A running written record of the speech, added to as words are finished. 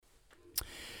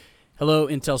Hello,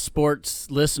 Intel Sports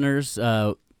listeners.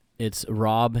 It's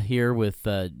Rob here with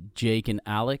Jake and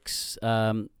Alex.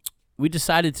 We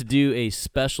decided to do a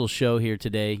special show here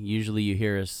today. Usually you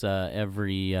hear us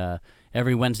every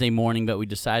Wednesday morning, but we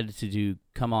decided to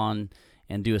come on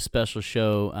and do a special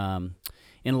show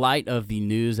in light of the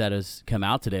news that has come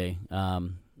out today.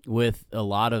 With a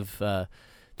lot of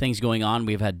things going on,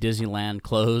 we've had Disneyland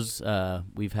close.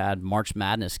 We've had March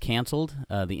Madness canceled.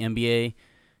 The NBA,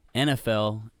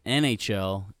 NFL,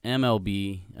 NHL,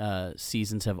 MLB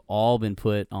seasons have all been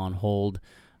put on hold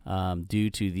due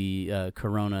to the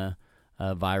corona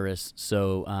virus.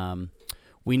 So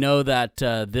we know that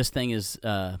this thing is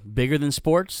bigger than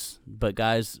sports, but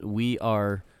guys, we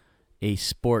are a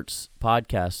sports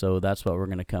podcast, so that's what we're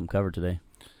going to come cover today.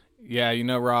 Yeah,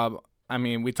 Rob, I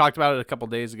mean, we talked about it a couple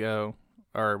days ago,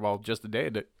 just a day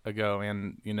ago,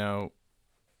 and,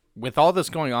 with all this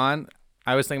going on,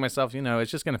 I was thinking to myself,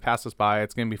 it's just going to pass us by.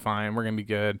 It's going to be fine. We're going to be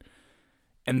good.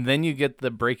 And then you get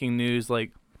the breaking news,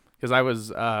 because I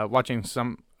was watching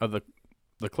some of the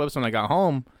clips when I got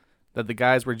home, that the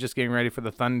guys were just getting ready for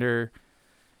the Thunder,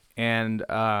 and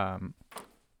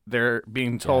they're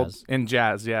being told in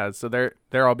Jazz, yeah. So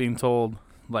they're all being told,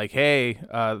 hey,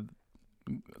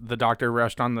 the doctor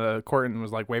rushed on the court and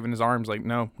was waving his arms,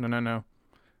 no.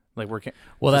 We're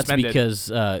that's suspended.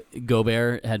 because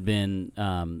Gobert had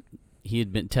been. He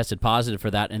had been tested positive for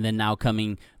that, and then now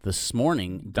coming this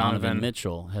morning, Donovan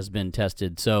Mitchell has been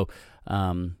tested. So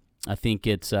I think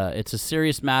it's a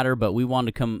serious matter, but we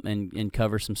wanted to come and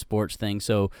cover some sports things.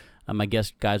 So I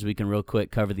guess, guys, we can real quick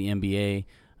cover the NBA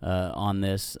on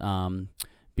this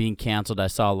being canceled. I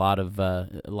saw a lot of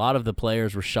the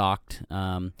players were shocked,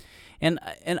 and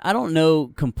I don't know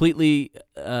completely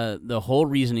the whole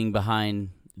reasoning behind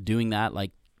doing that,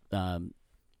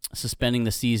 suspending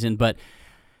the season, but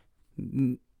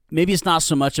maybe it's not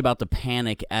so much about the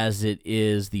panic as it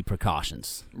is the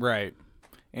precautions. Right.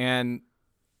 And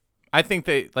I think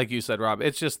they, like you said, Rob,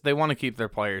 it's just they want to keep their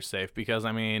players safe because,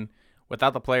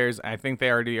 without the players, I think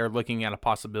they already are looking at a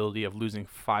possibility of losing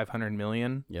 $500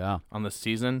 million on the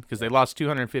season because they lost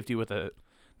 $250 with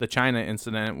the China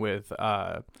incident with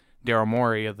Daryl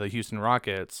Morey of the Houston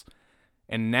Rockets.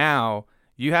 And now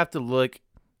you have to look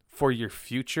for your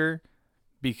future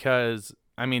because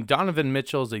Donovan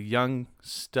Mitchell is a young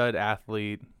stud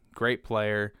athlete, great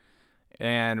player.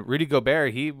 And Rudy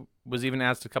Gobert, he was even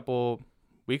asked a couple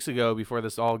weeks ago before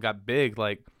this all got big,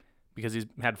 because he's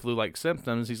had flu-like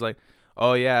symptoms. He's like,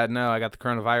 oh, yeah, no, I got the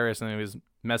coronavirus. And he was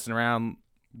messing around,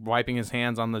 wiping his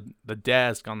hands on the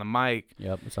desk, on the mic.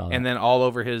 Yep, I saw that. And then all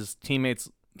over his teammates'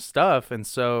 stuff. And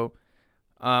so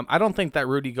I don't think that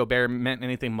Rudy Gobert meant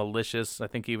anything malicious. I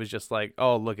think he was just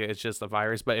oh, look, it's just a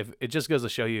virus. But if it just goes to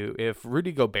show you, if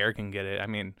Rudy Gobert can get it,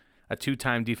 a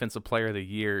two-time Defensive Player of the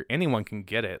Year, anyone can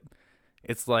get it.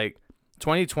 It's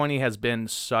 2020 has been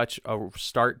such a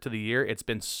start to the year. It's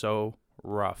been so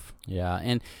rough. Yeah,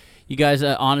 and you guys,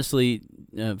 honestly,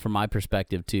 from my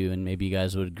perspective too, and maybe you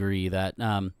guys would agree that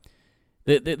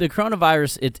the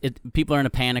coronavirus, people are in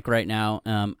a panic right now.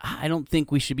 I don't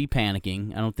think we should be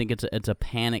panicking. I don't think it's a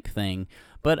panic thing,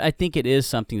 but I think it is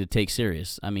something to take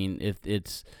serious. If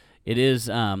it is,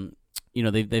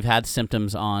 they've had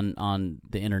symptoms on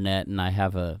the internet, and I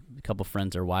have a couple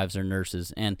friends, their wives are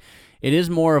nurses, and it is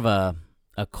more of a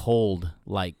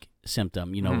cold-like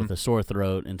symptom, with a sore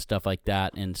throat and stuff like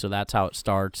that, and so that's how it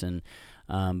starts. And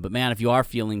but man, if you are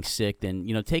feeling sick, then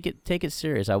take it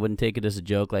serious. I wouldn't take it as a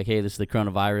joke, hey, this is the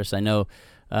coronavirus. I know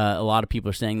a lot of people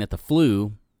are saying that the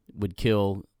flu would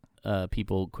kill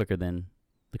people quicker than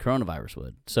the coronavirus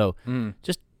would. So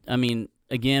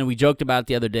again, we joked about it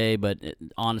the other day, but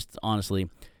honestly,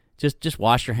 just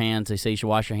wash your hands. They say you should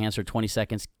wash your hands for 20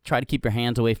 seconds. Try to keep your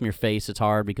hands away from your face. It's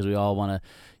hard because we all want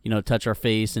to, touch our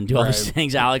face and do all these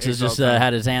things. Alex has just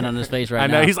had his hand on his face right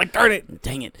now. I know. He's like, darn it.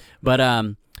 Dang it.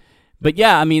 But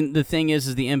yeah, the thing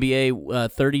is the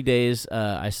NBA, 30 days,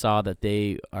 I saw that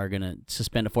they are going to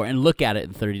suspend it for, and look at it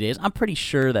in 30 days. I'm pretty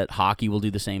sure that hockey will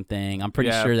do the same thing. I'm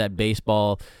pretty sure that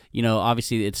baseball,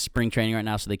 obviously it's spring training right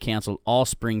now, so they canceled all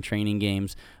spring training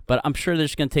games. But I'm sure they're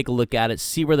just going to take a look at it,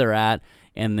 see where they're at,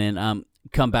 and then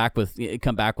come back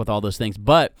with all those things.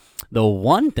 But the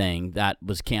one thing that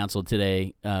was canceled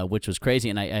today, which was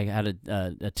crazy, and I had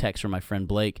a text from my friend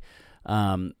Blake.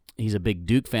 He's a big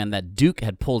Duke fan. That Duke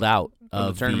had pulled out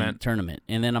of the tournament.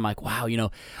 And then I'm like, wow,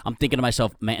 I'm thinking to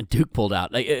myself, man, Duke pulled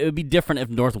out. It would be different if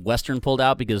Northwestern pulled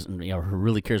out because who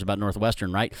really cares about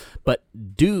Northwestern, right? But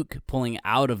Duke pulling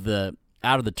out of the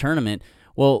tournament,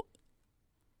 well,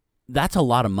 that's a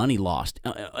lot of money lost.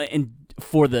 And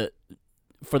for the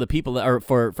for the people that, or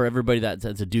for everybody that's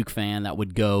a Duke fan that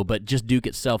would go, but just Duke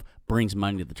itself brings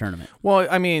money to the tournament. Well,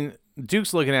 I mean,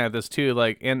 Duke's looking at this too,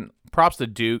 like, and props to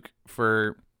Duke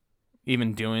for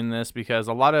even doing this, because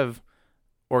a lot of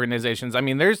organizations, I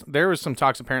mean, there was some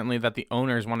talks apparently that the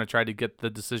owners want to try to get the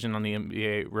decision on the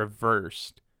NBA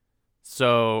reversed.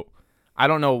 So I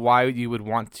don't know why you would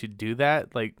want to do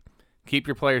that. Like, keep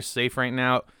your players safe right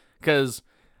now, because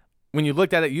when you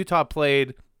looked at it, Utah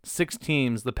played 6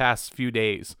 teams the past few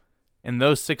days, and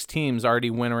those 6 teams already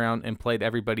went around and played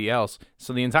everybody else.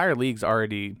 So the entire league's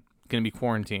already going to be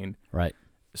quarantined. Right.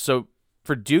 So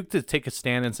for Duke to take a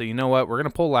stand and say, you know what, we're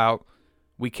going to pull out.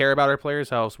 We care about our players'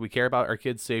 health. We care about our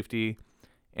kids' safety.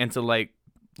 And to, like,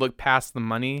 look past the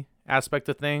money aspect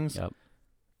of things, Yep.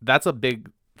 That's a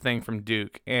big thing from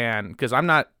Duke. And because I'm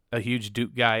not a huge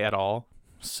Duke guy at all.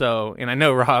 So, and I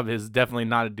know Rob is definitely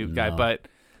not a Duke guy, but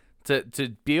to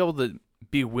be able to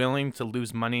be willing to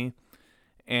lose money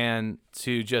and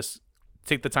to just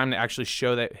take the time to actually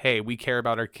show that, hey, we care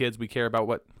about our kids. We care about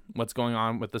what's going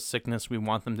on with the sickness. We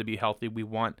want them to be healthy. We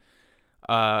want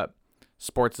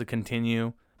sports to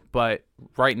continue. But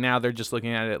right now they're just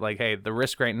looking at it like, hey, the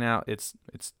risk right now, it's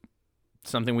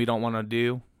something we don't want to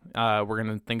do. We're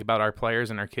going to think about our players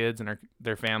and our kids and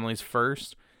their families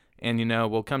first. And,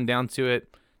 we'll come down to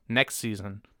it next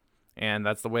season. And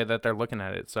that's the way that they're looking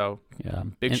at it. So,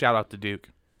 big shout out to Duke.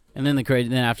 And then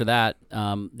then after that,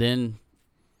 then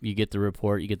you get the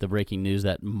report, you get the breaking news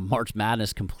that March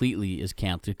Madness completely is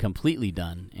canceled, completely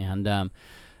done. And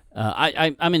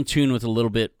I'm in tune with a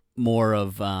little bit more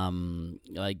of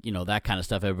that kind of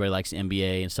stuff. Everybody likes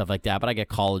NBA and stuff like that, but I get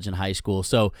college and high school.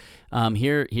 So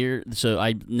so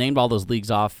I named all those leagues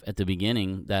off at the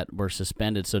beginning that were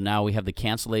suspended. So now we have the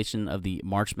cancellation of the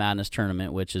March Madness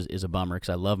tournament, which is a bummer because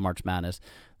I love March Madness.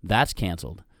 That's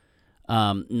canceled.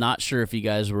 Not sure if you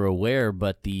guys were aware,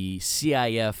 but the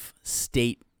CIF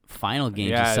state final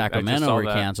games in Sacramento were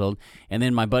canceled. And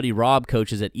then my buddy Rob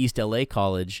coaches at East LA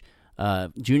College,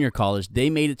 junior college. They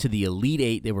made it to the Elite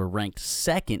Eight. They were ranked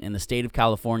second in the state of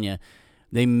California.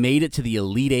 They made it to the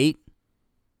Elite Eight,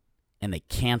 and they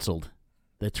canceled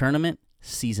the tournament.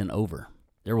 Season over.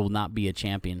 There will not be a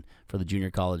champion for the junior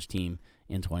college team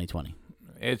in 2020.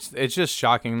 It's just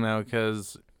shocking though,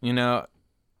 because the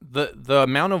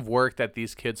amount of work that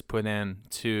these kids put in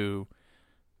to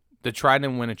try to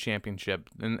win a championship,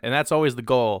 and that's always the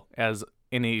goal as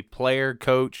any player,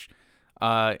 coach,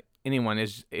 anyone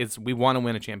is we want to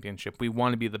win a championship. We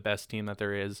want to be the best team that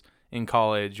there is in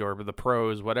college or the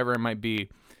pros, whatever it might be.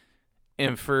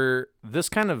 And for this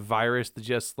kind of virus to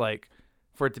just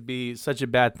for it to be such a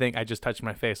bad thing, I just touched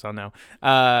my face. Oh no.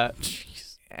 I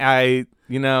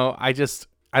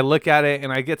look at it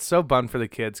and I get so bummed for the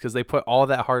kids because they put all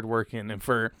that hard work in,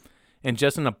 and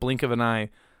just in a blink of an eye,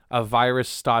 a virus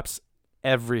stops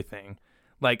everything.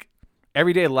 Like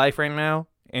everyday life right now,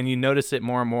 and you notice it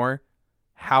more and more,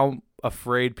 how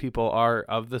afraid people are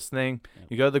of this thing.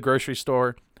 You go to the grocery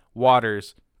store,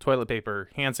 waters, toilet paper,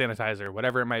 hand sanitizer,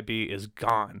 whatever it might be, is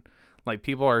gone. Like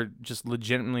people are just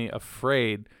legitimately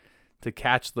afraid to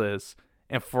catch this,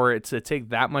 and for it to take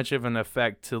that much of an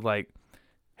effect to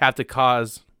have to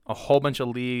cause a whole bunch of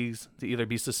leagues to either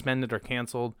be suspended or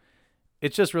canceled.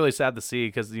 It's just really sad to see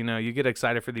because, you get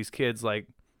excited for these kids. Like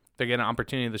they're getting an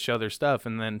opportunity to show their stuff.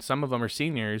 And then some of them are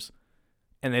seniors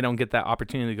and they don't get that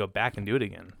opportunity to go back and do it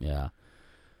again. Yeah.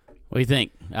 What do you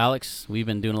think, Alex? We've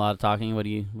been doing a lot of talking.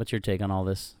 What's your take on all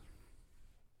this?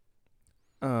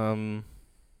 I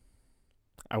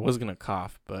was going to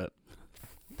cough, but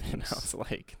it's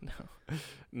like,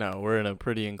 no, we're in a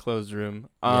pretty enclosed room.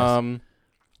 Yes.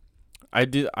 I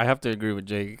have to agree with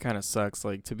Jake. It kind of sucks,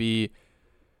 to be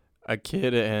a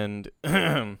kid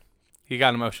and He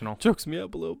got emotional. Chokes me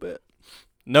up a little bit.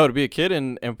 No, to be a kid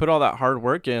and put all that hard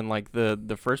work in,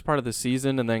 the first part of the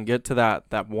season, and then get to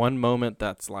that one moment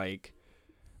that's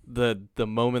the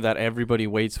moment that everybody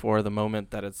waits for, the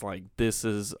moment that it's this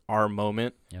is our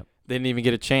moment. Yep. They didn't even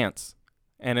get a chance,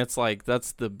 and it's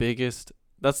that's the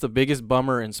biggest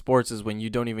bummer in sports is when you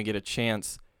don't even get a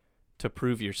chance to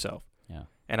prove yourself. Yeah.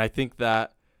 And I think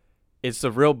that it's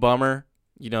a real bummer,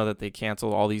 that they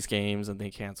cancel all these games and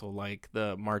they cancel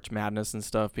the March Madness and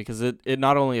stuff, because it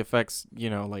not only affects,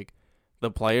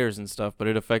 the players and stuff, but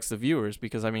it affects the viewers,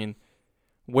 because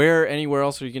anywhere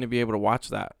else are you going to be able to watch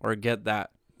that or get that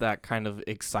kind of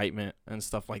excitement and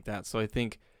stuff like that? So I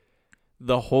think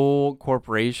the whole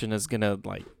corporation is going to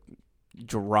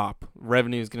drop.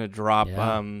 Revenue is going to drop.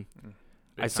 Yeah.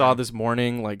 I saw this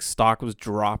morning, stock was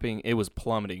dropping. It was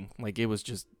plummeting. It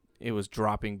was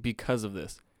dropping because of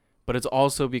this. But it's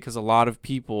also because a lot of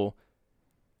people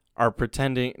are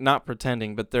not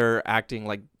pretending, but they're acting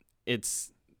like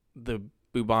it's the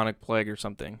bubonic plague or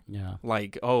something. Yeah.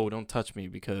 Like, oh, don't touch me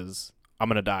because I'm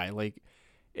gonna die. Like,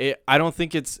 I don't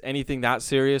think it's anything that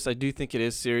serious. I do think it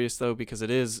is serious though, because it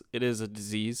is a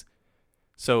disease.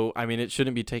 So I mean, it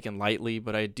shouldn't be taken lightly,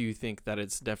 but I do think that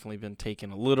it's definitely been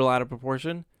taken a little out of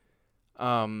proportion.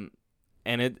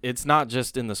 And it's not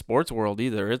just in the sports world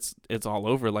either. It's all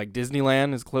over. Like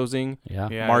Disneyland is closing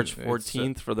Yeah. March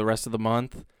 14th for the rest of the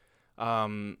month. A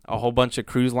whole bunch of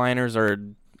cruise liners are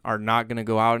not going to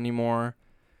go out anymore.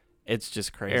 It's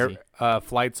just crazy.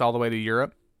 Flights all the way to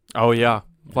Europe. Oh yeah.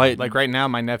 Flight Like right now,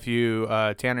 my nephew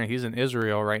Tanner, he's in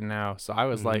Israel right now. So I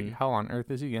was like, Mhm. how on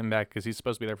earth is he getting back? Because he's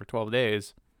supposed to be there for 12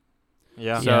 days.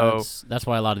 Yeah. So- that's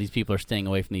why a lot of these people are staying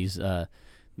away from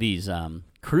these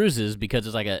cruises, because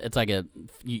it's like a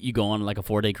you go on like a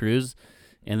 4-day cruise,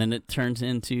 and then it turns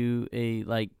into a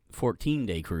like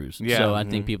 14-day cruise. Yeah. So I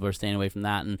think Mhm. people are staying away from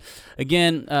that. And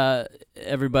again,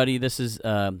 everybody, this is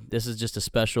just a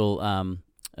special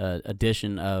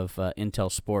edition of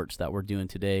Intel Sports that we're doing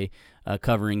today,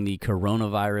 covering the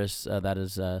coronavirus that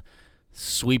is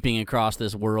sweeping across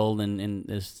this world and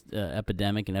this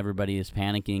epidemic, and everybody is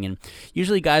panicking. And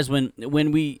usually, guys, when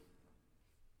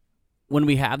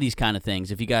we have these kind of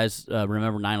things, if you guys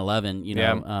remember 9/11,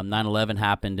 9/11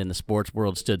 happened and the sports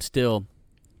world stood still.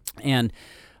 And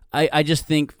I just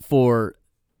think for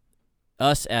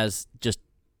us as just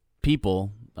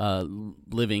people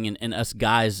living, and us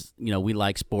guys, we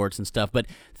like sports and stuff, but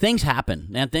things happen,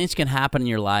 man. Things can happen in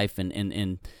your life,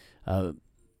 and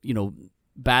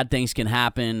bad things can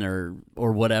happen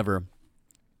or whatever.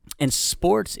 And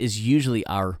sports is usually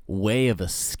our way of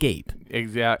escape.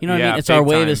 Exactly. You know what I mean? It's our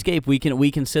way of escape. We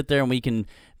can sit there and we can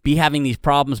be having these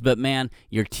problems, but man,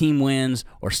 your team wins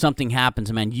or something happens,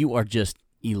 and man, you are just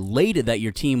elated that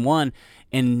your team won.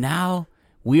 And now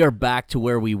we are back to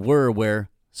where we were, where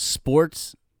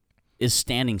sports is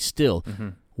standing still. Mm-hmm.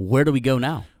 Where do we go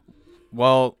now?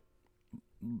 Well,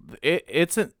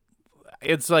 it's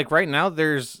like right now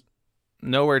there's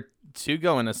nowhere to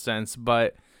go in a sense,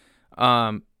 but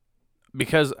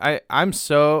because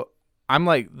I'm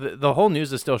like the whole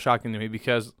news is still shocking to me,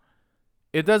 because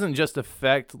it doesn't just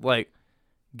affect like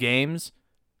games.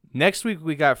 Next week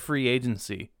we got free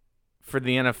agency for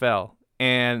the NFL,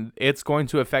 and it's going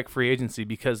to affect free agency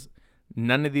because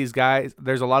none of these guys,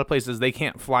 there's a lot of places they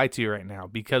can't fly to right now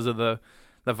because of the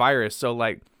virus. So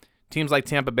like teams like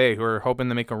Tampa Bay, who are hoping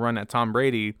to make a run at Tom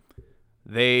Brady,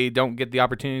 they don't get the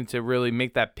opportunity to really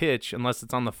make that pitch unless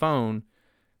it's on the phone.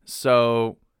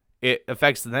 So it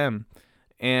affects them.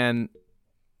 And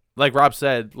like Rob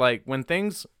said, like when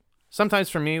things, sometimes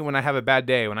for me, when I have a bad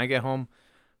day, when I get home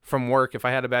from work, if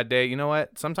I had a bad day, you know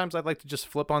what? Sometimes I'd like to just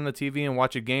flip on the TV and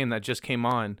watch a game that just came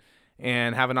on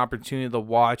and have an opportunity to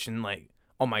watch and like,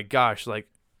 oh my gosh, like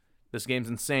this game's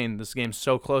insane. This game's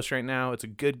so close right now. It's a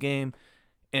good game.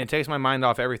 And it takes my mind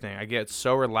off everything. I get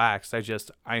so relaxed.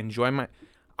 I enjoy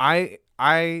I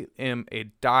am a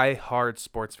die-hard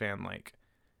sports fan. Like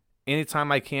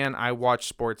anytime I can, I watch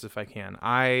sports if I can.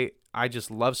 I just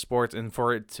love sports, and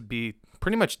for it to be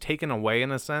pretty much taken away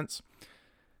in a sense,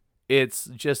 it's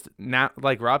just not,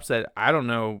 like Rob said, I don't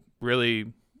know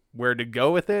really where to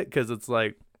go with it, because it's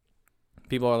like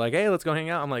people are like, hey, let's go hang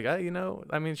out. I'm like, I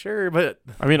mean, sure, but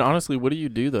I mean, honestly, what do you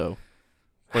do though?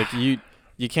 Like you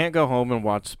can't go home and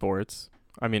watch sports.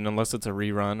 I mean, unless it's a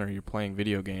rerun or you're playing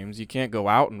video games, you can't go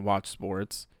out and watch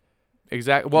sports.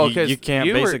 exactly. Well, because you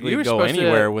can't basically go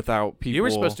anywhere without people. You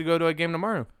were supposed to go to a game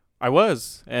tomorrow. I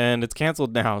was, and it's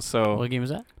canceled now. So What game is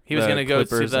that? He was The going to go to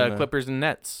Clippers the and the- Clippers and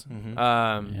Nets.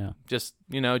 Mhm. Yeah.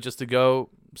 Just to go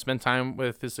spend time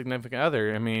with his significant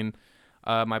other. I mean,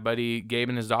 my buddy Gabe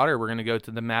and his daughter were going to go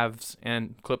to the Mavs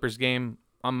and Clippers game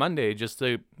on Monday just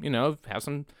to, have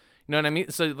some, you know what I mean?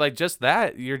 So like just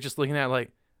that, you're just looking at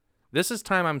like, this is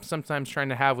time I'm sometimes trying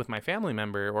to have with my family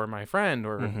member or my friend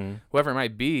or Mhm. whoever it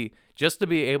might be, just to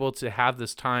be able to have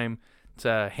this time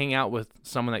to hang out with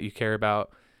someone that you care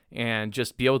about and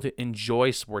just be able to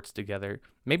enjoy sports together.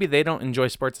 Maybe they don't enjoy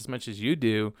sports as much as you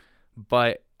do,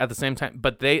 but at the same time,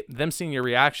 but them seeing your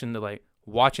reaction to like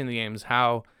watching the games,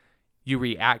 how you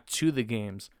react to the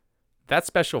games, that's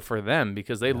special for them,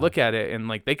 because they look at it and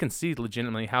like they can see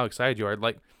legitimately how excited you are.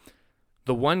 Like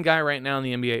the one guy right now in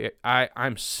the NBA,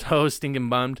 I'm so stinking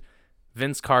bummed,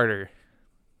 Vince Carter.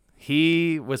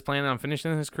 He was planning on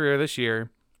finishing his career this year,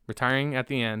 retiring at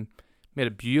the end. Made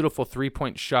a beautiful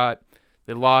 3-point shot.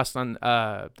 They lost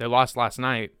last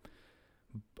night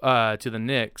to the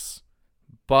Knicks,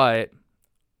 but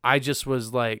I just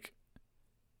was like,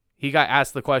 he got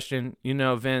asked the question,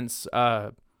 Vince,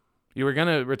 you were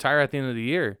gonna retire at the end of the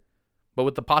year, but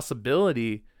with the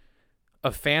possibility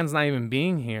of fans not even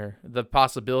being here, the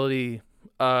possibility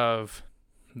of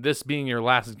this being your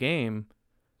last game,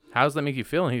 how does that make you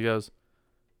feel? And he goes,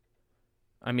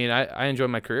 I mean, I enjoyed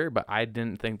my career, but I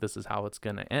didn't think this is how it's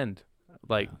going to end,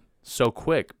 like, so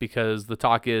quick, because the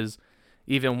talk is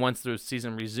even once the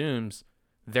season resumes,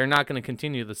 they're not going to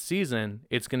continue the season.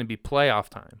 It's going to be playoff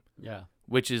time. Yeah.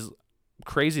 Which is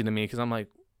crazy to me because I'm like,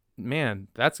 man,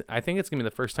 I think it's going to be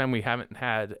the first time we haven't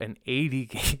had an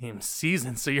 80-game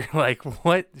season. So you're like,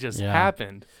 what just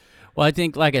happened? Well, I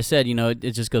think, like I said,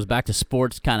 it just goes back to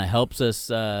sports kind of helps us,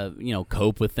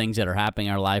 cope with things that are happening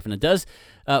in our life. And it does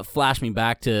flash me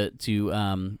back to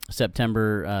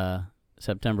September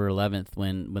 11th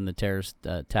when the terrorist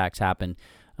attacks happened.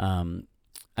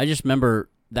 I just remember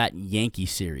that Yankee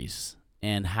series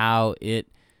and how it,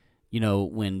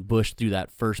 when Bush threw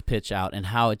that first pitch out and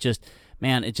how it just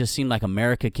seemed like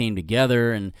America came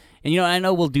together. And I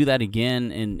know we'll do that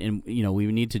again. And we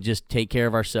need to just take care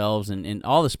of ourselves and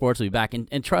all the sports will be back.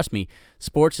 And trust me,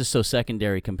 sports is so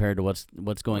secondary compared to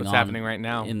what's going on happening right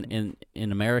now in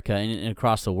America and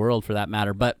across the world for that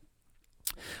matter. But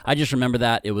I just remember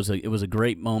that it was a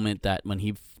great moment that when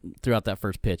he threw out that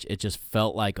first pitch, it just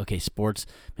felt like, okay, sports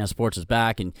is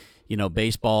back. And,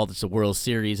 baseball, it's the World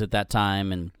Series at that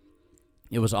time. And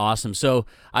it was awesome. So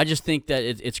I just think that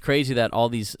it's crazy that all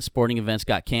these sporting events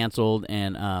got canceled,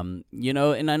 and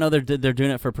and I know they're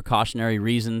doing it for precautionary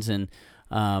reasons, and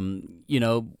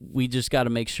we just got to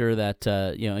make sure that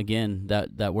again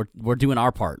that we're doing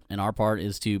our part, and our part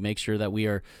is to make sure that we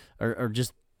are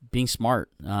just being smart.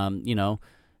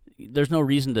 There's no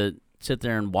reason to sit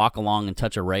there and walk along and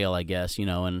touch a rail, I guess,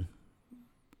 and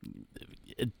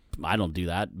I don't do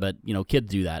that, but kids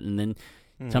do that, and then.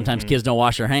 Sometimes kids don't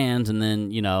wash their hands, and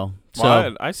then,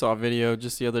 Well, I saw a video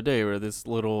just the other day where this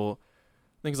little,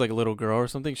 I think it's like a little girl or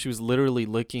something, she was literally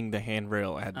licking the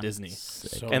handrail at Disney.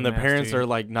 So and the nasty. parents are,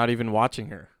 like, not even watching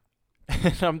her.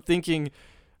 And I'm thinking,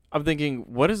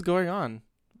 what is going on?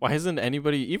 Why isn't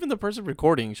anybody, even the person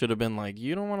recording should have been like,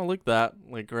 you don't want to lick that,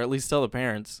 like, or at least tell the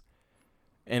parents.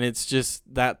 And it's just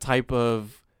that type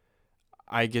of,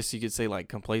 I guess you could say, like,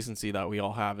 complacency that we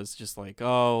all have is just like,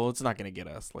 oh, it's not going to get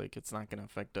us. Like, it's not going to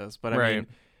affect us. But, I mean,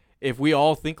 if we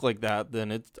all think like that,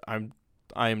 then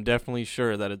I am definitely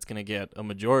sure that it's going to get a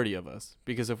majority of us.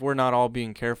 Because if we're not all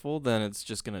being careful, then it's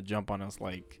just going to jump on us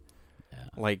like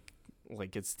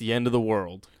it's the end of the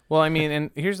world. Well, I mean,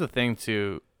 and here's the thing,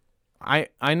 too. I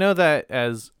know that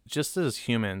as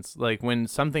humans, like, when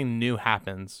something new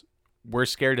happens, we're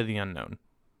scared of the unknown.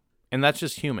 And that's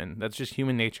just human. That's just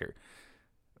human nature.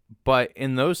 But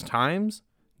in those times,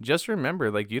 just remember,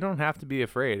 like, you don't have to be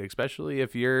afraid, especially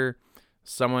if you're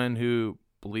someone who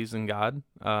believes in God.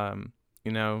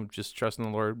 Just trust in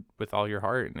the Lord with all your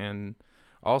heart. And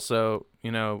also,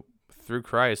 through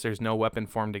Christ, there's no weapon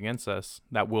formed against us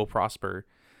that will prosper.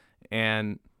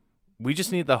 And we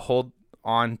just need to hold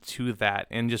on to that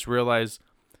and just realize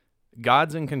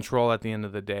God's in control at the end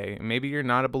of the day. Maybe you're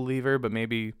not a believer, but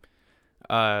maybe...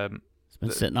 been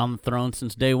sitting on the throne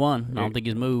since day one. I don't think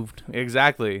he's moved.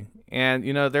 Exactly. And,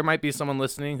 there might be someone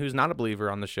listening who's not a believer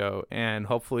on the show. And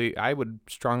hopefully I would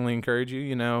strongly encourage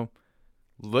you,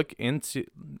 look into,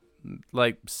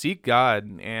 like, seek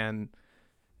God. And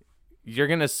you're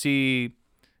going to see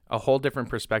a whole different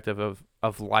perspective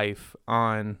of life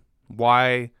on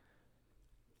why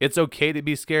it's okay to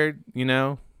be scared,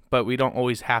 but we don't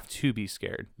always have to be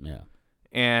scared. Yeah.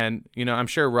 And, I'm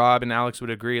sure Rob and Alex would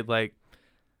agree, like,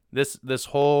 this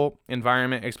whole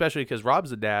environment, especially because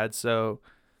Rob's a dad, so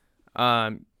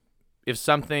if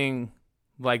something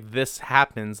like this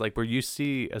happens, like where you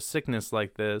see a sickness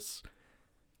like this,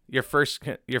 your first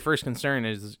concern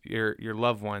is your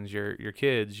loved ones, your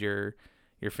kids, your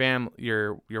family,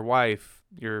 your wife,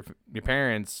 your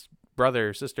parents,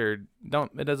 brother, sister.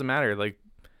 It doesn't matter. Like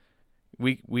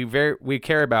we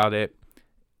care about it,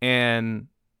 and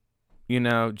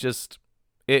just.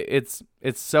 It's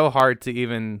so hard to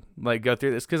even, like, go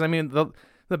through this because, I mean, the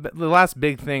last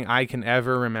big thing I can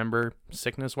ever remember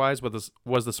sickness wise was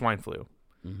the swine flu,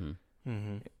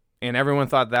 and everyone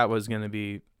thought that was going to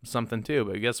be something too.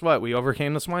 But guess what? We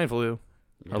overcame the swine flu,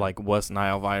 or like West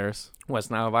Nile virus.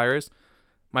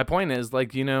 My point is,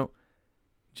 like,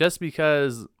 just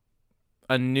because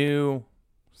a new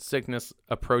sickness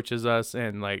approaches us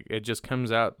and, like, it just comes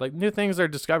out, like, new things are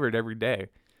discovered every day.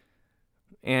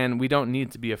 And we don't need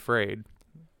to be afraid.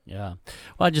 Yeah.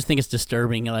 Well, I just think it's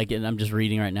disturbing. Like, and I'm just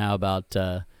reading right now about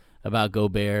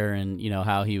Gobert and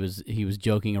how he was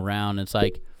joking around. It's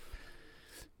like,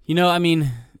 I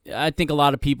mean, I think a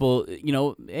lot of people,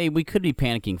 hey, we could be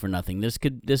panicking for nothing.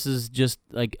 This is just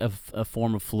like a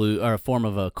form of flu or a form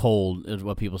of a cold, is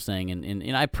what people are saying.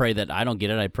 And I pray that I don't get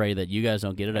it. I pray that you guys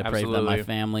don't get it. I pray that my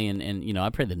family and I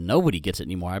pray that nobody gets it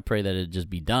anymore. I pray that it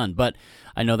just be done. But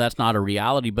I know that's not a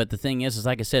reality. But the thing is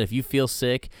like I said, if you feel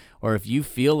sick or if you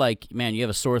feel like, man, you have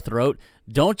a sore throat,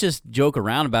 don't just joke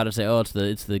around about it and say, oh,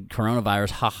 it's the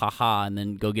coronavirus, ha, ha, ha, and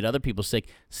then go get other people sick.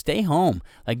 Stay home.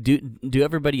 Like, do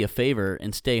everybody a favor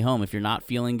and stay home. If you're not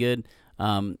feeling good, Take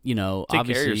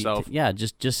obviously, care of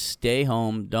yourself. Just stay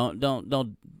home.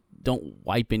 Don't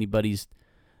wipe anybody's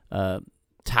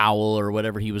towel or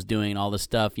whatever he was doing, all this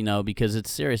stuff, because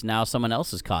it's serious. Now someone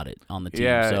else has caught it on the team.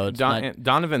 Yeah, So it's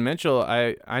Donovan Mitchell,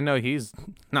 I know he's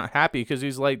not happy because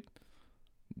he's like,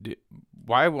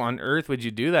 why on earth would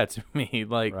you do that to me?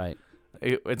 Like, right.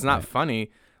 It's not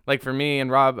funny. Like for me and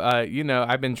Rob,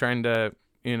 I've been trying to,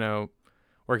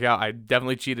 work out. I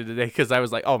definitely cheated today because I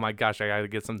was like, oh my gosh, I got to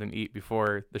get something to eat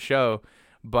before the show.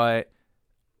 But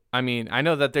I mean, I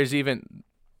know that there's even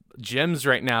gyms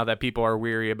right now that people are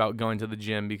weary about going to the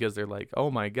gym because they're like,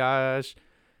 oh my gosh,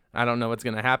 I don't know what's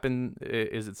going to happen.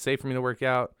 Is it safe for me to work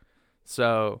out?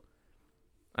 So,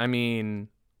 I mean,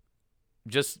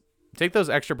 just take those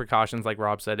extra precautions, like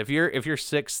Rob said. If you're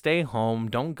sick, stay home.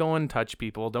 Don't go and touch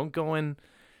people. Don't go and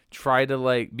try to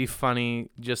like be funny.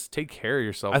 Just take care of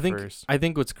yourself first. I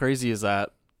think what's crazy is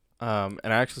that, and I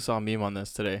actually saw a meme on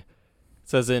this today. It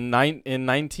says in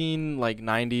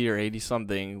 1990 or 80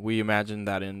 something, we imagined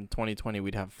that in 2020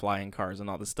 we'd have flying cars and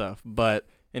all this stuff. But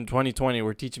in 2020,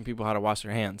 we're teaching people how to wash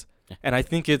their hands, and I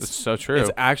think it's so true.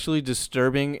 It's actually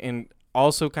disturbing and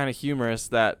also kind of humorous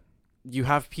that you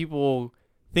have people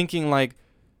thinking like,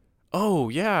 oh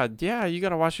yeah, you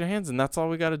gotta wash your hands and that's all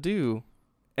we gotta do.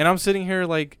 And I'm sitting here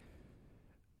like,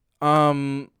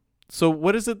 so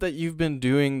what is it that you've been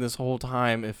doing this whole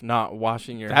time if not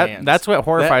washing your hands? That's what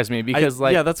horrifies me because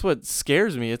that's what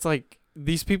scares me. It's like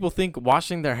these people think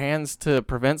washing their hands to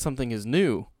prevent something is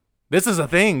new. This is a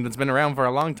thing that's been around for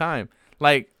a long time.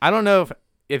 Like, I don't know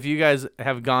if you guys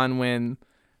have gone when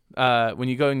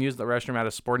you go and use the restroom at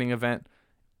a sporting event.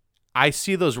 I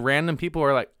see those random people who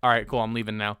are like, all right, cool, I'm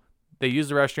leaving now. They use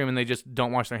the restroom and they just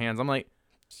don't wash their hands. I'm like,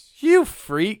 you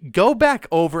freak, go back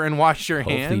over and wash your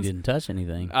hands. Hopefully you didn't touch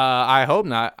anything. I hope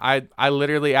not. I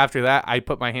literally, after that, I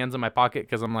put my hands in my pocket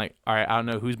because I'm like, all right, I don't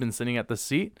know who's been sitting at the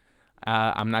seat.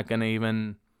 I'm not going to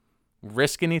even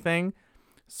risk anything.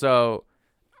 So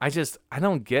I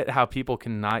don't get how people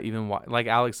cannot even, like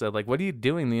Alex said, like, what are you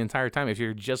doing the entire time if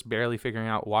you're just barely figuring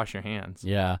out wash your hands?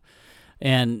 Yeah.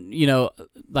 And,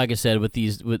 like I said,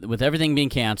 with everything being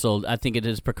canceled, I think it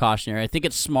is precautionary. I think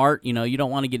it's smart. You don't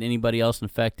want to get anybody else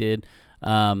infected,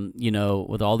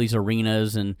 with all these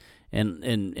arenas. And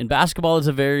basketball is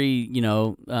a very,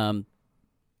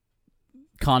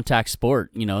 contact sport,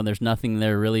 and there's nothing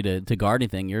there really to guard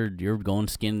anything. You're going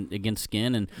skin against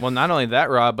skin. And well, not only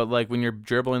that, Rob, but like when you're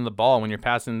dribbling the ball, when you're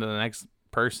passing to the next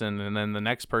person and then the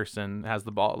next person has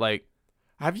the ball, like,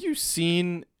 have you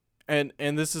seen... And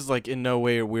this is like in no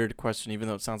way a weird question, even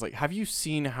though it sounds like, have you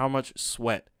seen how much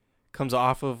sweat comes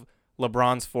off of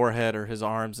LeBron's forehead or his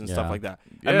arms and stuff like that?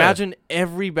 Yeah. Imagine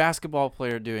every basketball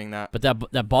player doing that. But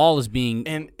that ball is being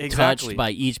touched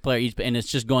by each player, and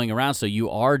it's just going around. So you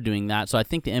are doing that. So I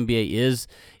think the NBA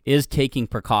is taking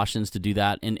precautions to do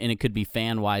that, and it could be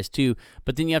fan wise too.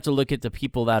 But then you have to look at the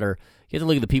people that are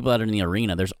in the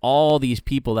arena. There's all these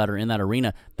people that are in that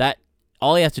arena that.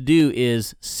 All you have to do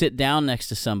is sit down next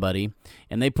to somebody,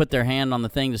 and they put their hand on the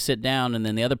thing to sit down, and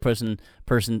then the other person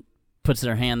puts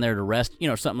their hand there to rest,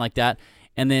 something like that.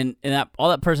 And all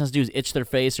that person has to do is itch their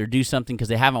face or do something because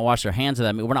they haven't washed their hands.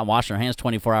 We're not washing our hands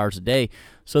 24 hours a day.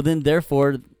 So then,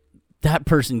 therefore, that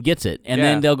person gets it, and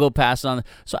then they'll go pass it on.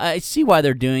 So I see why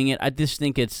they're doing it. I just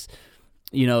think it's.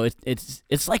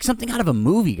 It's like something out of a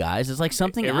movie, guys. It's like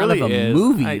something out of a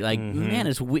movie. Man,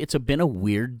 it's been a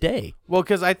weird day. Well,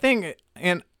 because I think,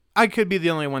 and I could be the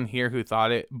only one here who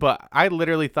thought it, but I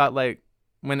literally thought, like,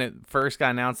 when it first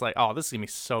got announced, like, oh, this is going to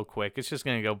be so quick. It's just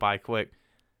going to go by quick.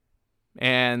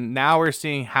 And now we're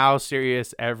seeing how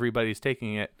serious everybody's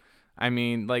taking it. I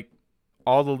mean, like,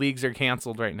 all the leagues are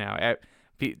canceled right now.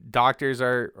 Doctors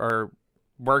are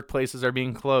workplaces are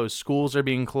being closed. Schools are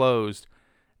being closed.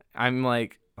 I'm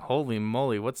like, holy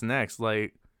moly, what's next?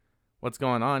 Like, what's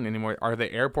going on anymore? Are the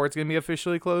airports going to be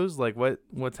officially closed? Like,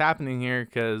 what's happening here?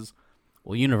 Because,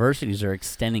 well, universities are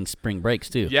extending spring breaks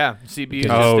too. Yeah, CBU.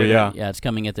 Yeah, it's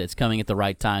coming at the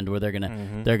right time to where they're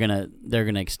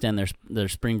gonna extend their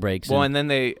spring breaks. Well, and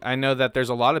then I know that there's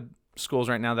a lot of schools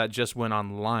right now that just went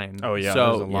online. Oh, yeah,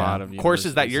 so there's a lot of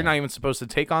courses that universities, you're yeah. not even supposed to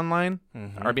take online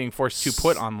are being forced to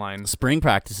put online. Spring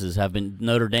practices have been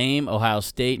Notre Dame, Ohio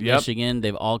State, Yep. Michigan.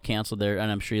 They've all canceled their,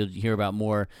 and I'm sure you'll hear about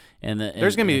more.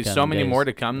 There's going to be so many more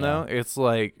to come, though. It's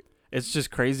like, It's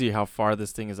just crazy how far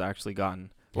this thing has actually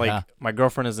gotten. Like, Yeah. my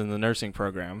girlfriend is in the nursing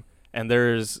program, and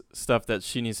there's stuff that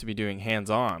she needs to be doing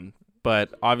hands-on,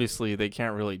 but obviously they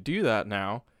can't really do that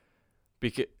now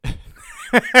because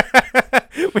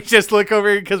we just look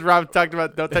over because Rob talked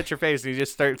about don't touch your face, and he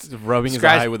just starts rubbing his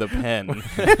Scratch- eye with a pen.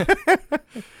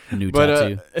 New But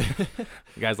tattoo.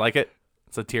 You guys like it?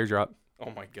 It's a teardrop.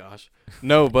 oh my gosh.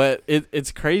 No, but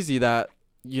it's crazy that,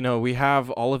 you know, we have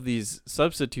all of these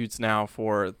substitutes now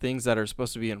for things that are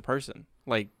supposed to be in person.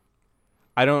 Like,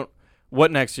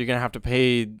 what next? You're going to have to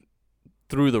pay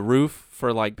through the roof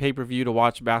for like pay-per-view to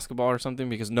watch basketball or something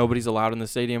because nobody's allowed in the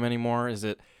stadium anymore? Is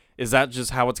that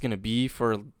just how it's going to be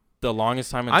for the longest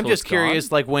time until I'm just it's curious,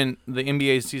 gone? like when the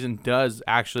NBA season does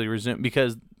actually resume,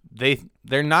 because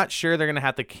they're not sure they're gonna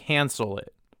have to cancel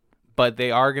it, but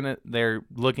they're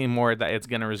looking more that it's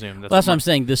gonna resume. That's what I'm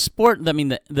saying. The sport, I mean,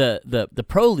 the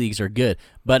pro leagues are good,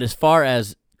 but as far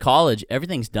as college,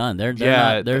 everything's done. They're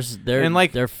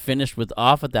they're finished with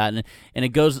that, and it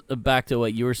goes back to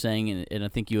what you were saying, and I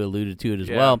think you alluded to it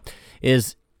as well.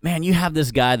 Is man, you have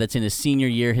this guy that's in his senior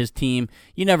year, his team.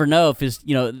 You never know if this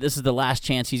is the last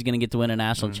chance he's going to get to win a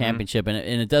national championship, and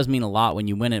it does mean a lot when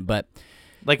you win it. But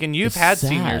and you've it's had sad.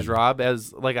 seniors, Rob,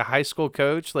 as like a high school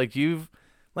coach. You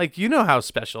know how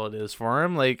special it is for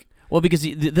him. Well, because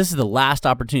this is the last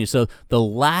opportunity. So the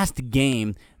last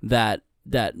game that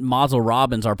Mazel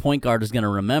Robbins, our point guard, is going to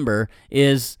remember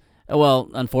is, well,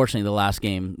 unfortunately, the last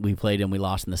game we played and we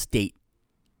lost in the state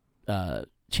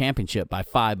championship by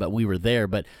 5, but we were there.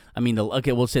 But I mean,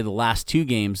 we'll say the last 2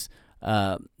 games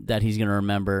that he's going to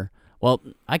remember. Well,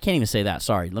 I can't even say that.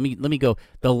 Sorry. Let me go.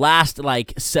 The last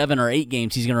 7 or 8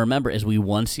 games he's going to remember is we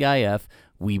won CIF,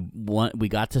 we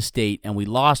got to state, and we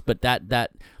lost. But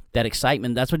that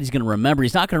excitement, that's what he's going to remember.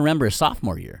 He's not going to remember his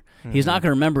sophomore year. He's not going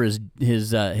to remember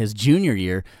his junior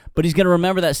year, but he's going to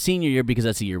remember that senior year because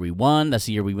that's the year we won. That's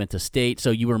the year we went to state. So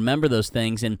you remember those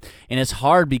things, and it's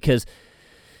hard because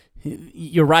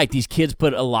you're right. These kids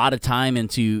put a lot of time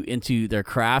into their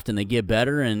craft, and they get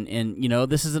better. And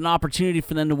this is an opportunity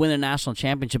for them to win a national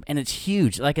championship, and it's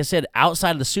huge. Like I said,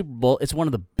 outside of the Super Bowl, it's one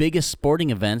of the biggest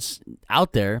sporting events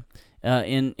out there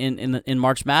in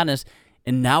March Madness.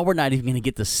 And now we're not even going to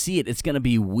get to see it. It's going to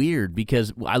be weird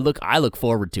because I look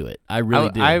forward to it. I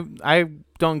really do. I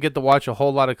don't get to watch a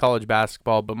whole lot of college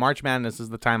basketball, but March Madness is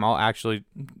the time I'll actually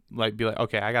be like,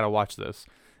 okay, I got to watch this.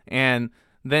 And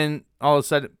then all of a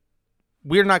sudden,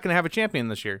 we're not going to have a champion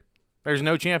this year. There's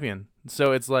no champion.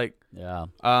 So it's like,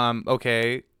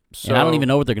 okay. So and I don't even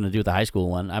know what they're going to do with the high school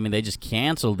one. I mean, they just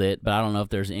canceled it, but I don't know if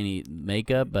there's any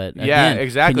makeup. But yeah, again,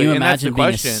 exactly. Can you And that's imagine the being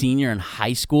question. a senior in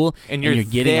high school and you're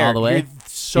getting there. all the way?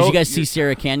 Did you guys see you're-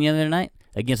 Sierra Canyon the other night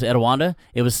against Etowanda?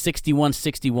 It was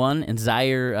 61-61, and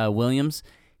Zaire Williams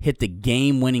hit the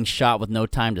game-winning shot with no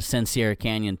time to send Sierra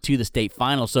Canyon to the state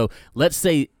final. So let's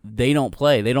say they don't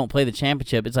play the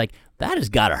championship. It's like that has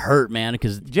got to hurt, man.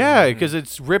 Because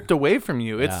it's ripped away from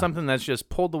you. It's Yeah. something that's just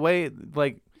pulled away,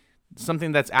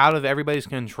 something that's out of everybody's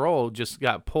control just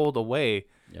got pulled away.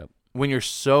 Yep. When you're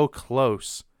so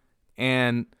close.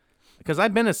 And because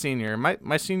I've been a senior,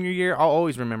 my senior year, I'll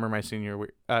always remember my senior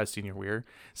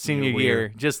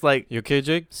year. Just like You okay,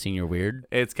 Jake? senior weird,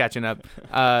 it's catching up.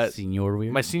 senior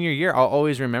weird. My senior year, I'll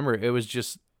always remember. It was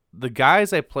just the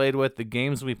guys I played with, the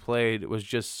games we played was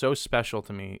just so special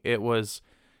to me. It was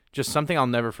just something I'll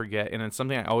never forget, and it's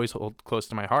something I always hold close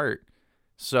to my heart.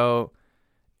 So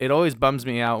it always bums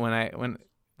me out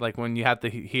when you have to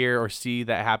hear or see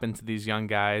that happen to these young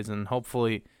guys, and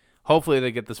hopefully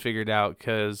they get this figured out,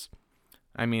 because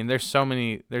I mean there's so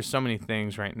many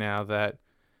things right now that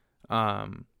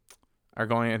are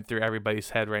going through everybody's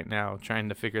head right now trying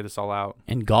to figure this all out.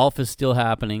 And golf is still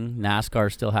happening. NASCAR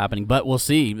is still happening. But we'll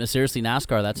see. Seriously,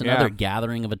 NASCAR, that's another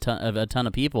gathering of a ton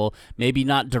of people. Maybe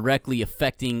not directly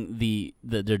affecting the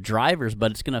drivers,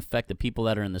 but it's going to affect the people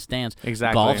that are in the stands.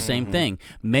 Exactly. Golf, same thing.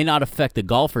 May not affect the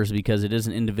golfers because it is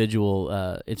an individual.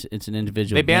 It's an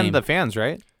individual. They banned game. the fans,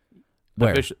 right?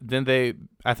 Where? Then they?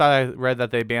 I thought I read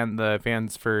that they banned the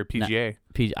fans for PGA.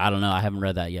 I don't know. I haven't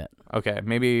read that yet. Okay,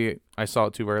 maybe I saw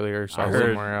it too earlier. So I I heard-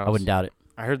 somewhere else. I wouldn't doubt it.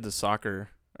 I heard the soccer,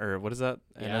 or what is that?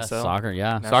 NSL? Soccer,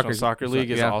 yeah. National Soccer League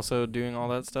is yeah. also doing all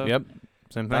that stuff. Yep,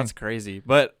 same thing. That's crazy.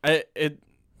 But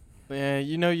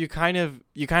you kind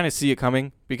of see it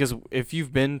coming, because if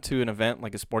you've been to an event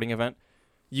like a sporting event,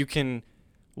 you can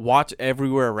watch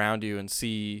everywhere around you and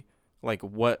see like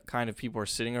what kind of people are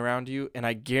sitting around you, and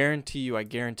I guarantee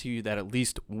you that at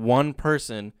least one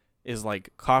person is like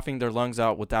coughing their lungs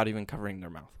out without even covering their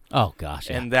mouth. Oh gosh,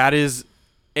 yeah. And that is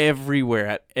everywhere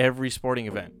at every sporting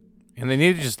event. And they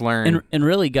need to just learn. And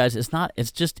really, guys, it's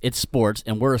sports,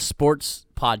 and we're a sports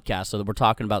podcast, so that we're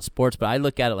talking about sports. But I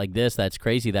look at it like this: that's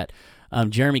crazy that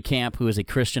Jeremy Camp, who is a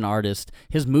Christian artist,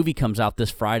 his movie comes out this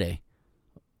Friday.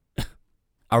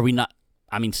 Are we not?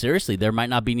 I mean, seriously, there might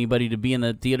not be anybody to be in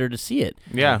the theater to see it.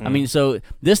 Yeah. I mean, so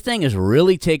this thing is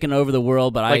really taking over the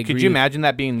world. But I agree. Could you imagine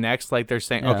that being next? Like they're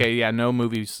saying, Yeah. okay, yeah, no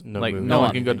movies. No like movies. no No,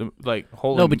 one can go to like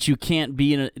whole. No, but you can't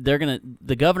be in a.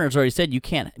 The governor's already said you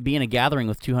can't be in a gathering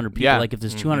with 200 people. Yeah. Like if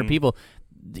there's 200 people,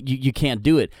 you can't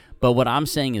do it. But what I'm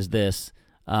saying is this.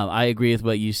 I agree with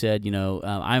what you said.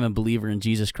 I'm a believer in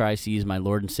Jesus Christ. He is my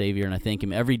Lord and Savior, and I thank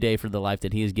Him every day for the life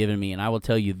that He has given me. And I will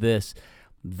tell you this,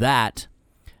 that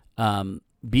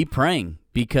be praying,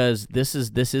 because this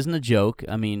isn't a joke.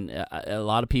 I mean, a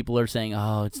lot of people are saying,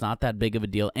 "Oh, it's not that big of a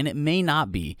deal," and it may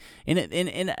not be.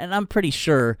 And I'm pretty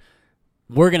sure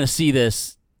we're gonna see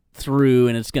this through,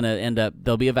 and it's gonna end up.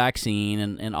 There'll be a vaccine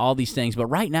and all these things. But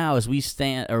right now, as we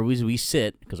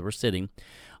sit, because we're sitting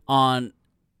on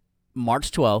March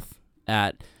 12th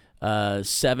at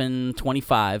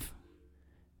 7:25.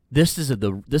 This is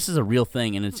a real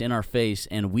thing, and it's in our face,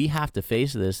 and we have to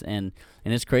face this, and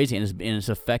it's crazy, and it's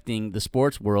affecting the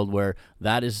sports world, where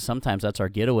sometimes that's our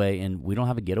getaway, and we don't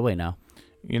have a getaway now.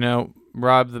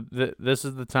 Rob, this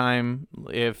is the time.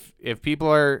 If people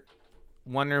are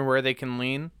wondering where they can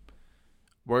lean,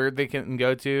 where they can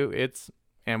go to,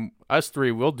 and us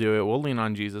three will do it. We'll lean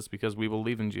on Jesus because we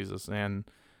believe in Jesus, and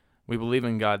we believe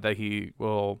in God that He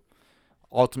will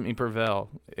ultimately prevail.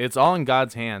 It's all in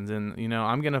God's hands, and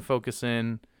I'm gonna focus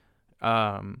in.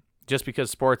 Just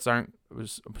because sports aren't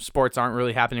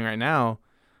really happening right now,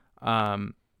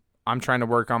 I'm trying to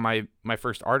work on my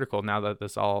first article now that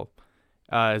this all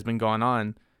has been going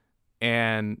on,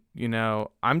 and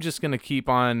I'm just gonna keep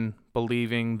on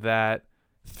believing that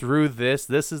through this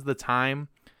is the time.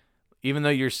 Even though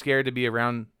you're scared to be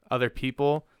around other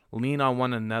people, lean on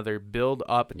one another, build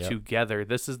up together.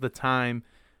 This is the time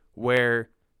where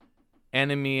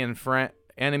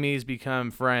enemies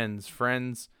become friends.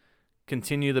 Friends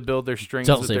continue to build their strengths.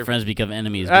 Don't say friends become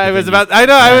enemies. I was like,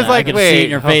 I could see it in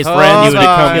your face. Friends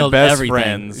become killed best everything.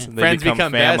 friends. They Friends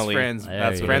become family. best friends.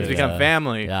 There you Friends go. become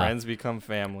family. Yeah. Friends become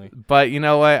family. But you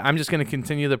know what? I'm just going to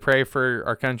continue to pray for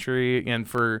our country and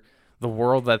for the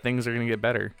world that things are going to get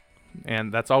better.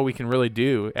 And that's all we can really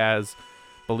do as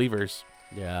believers.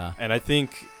 Yeah. And I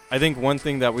think one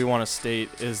thing that we want to state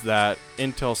is that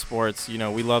Intel Sports, we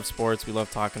love sports, we love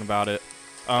talking about it,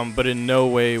 but in no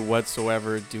way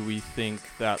whatsoever do we think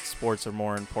that sports are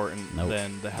more important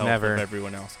than the health of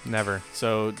everyone else. Never.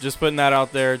 So just putting that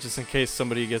out there, just in case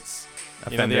somebody gets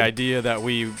the idea that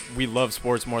we love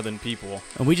sports more than people.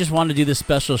 And we just wanted to do this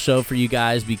special show for you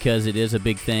guys because it is a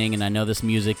big thing, and I know this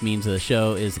music means the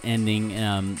show is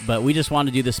ending, but we just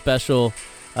wanted to do the special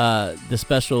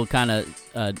kind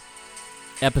of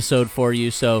episode for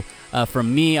you. So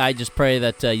from me, I just pray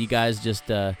that you guys just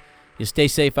you stay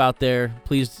safe out there.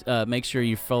 Please make sure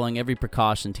you're following every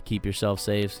precaution to keep yourself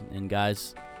safe. And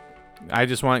guys, I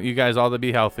just want you guys all to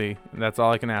be healthy. That's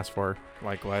all I can ask for.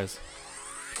 Likewise.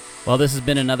 Well, this has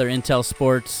been another Intel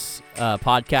Sports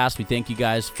podcast. We thank you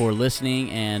guys for listening,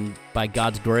 and by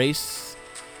God's grace,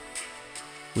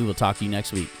 we will talk to you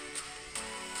next week.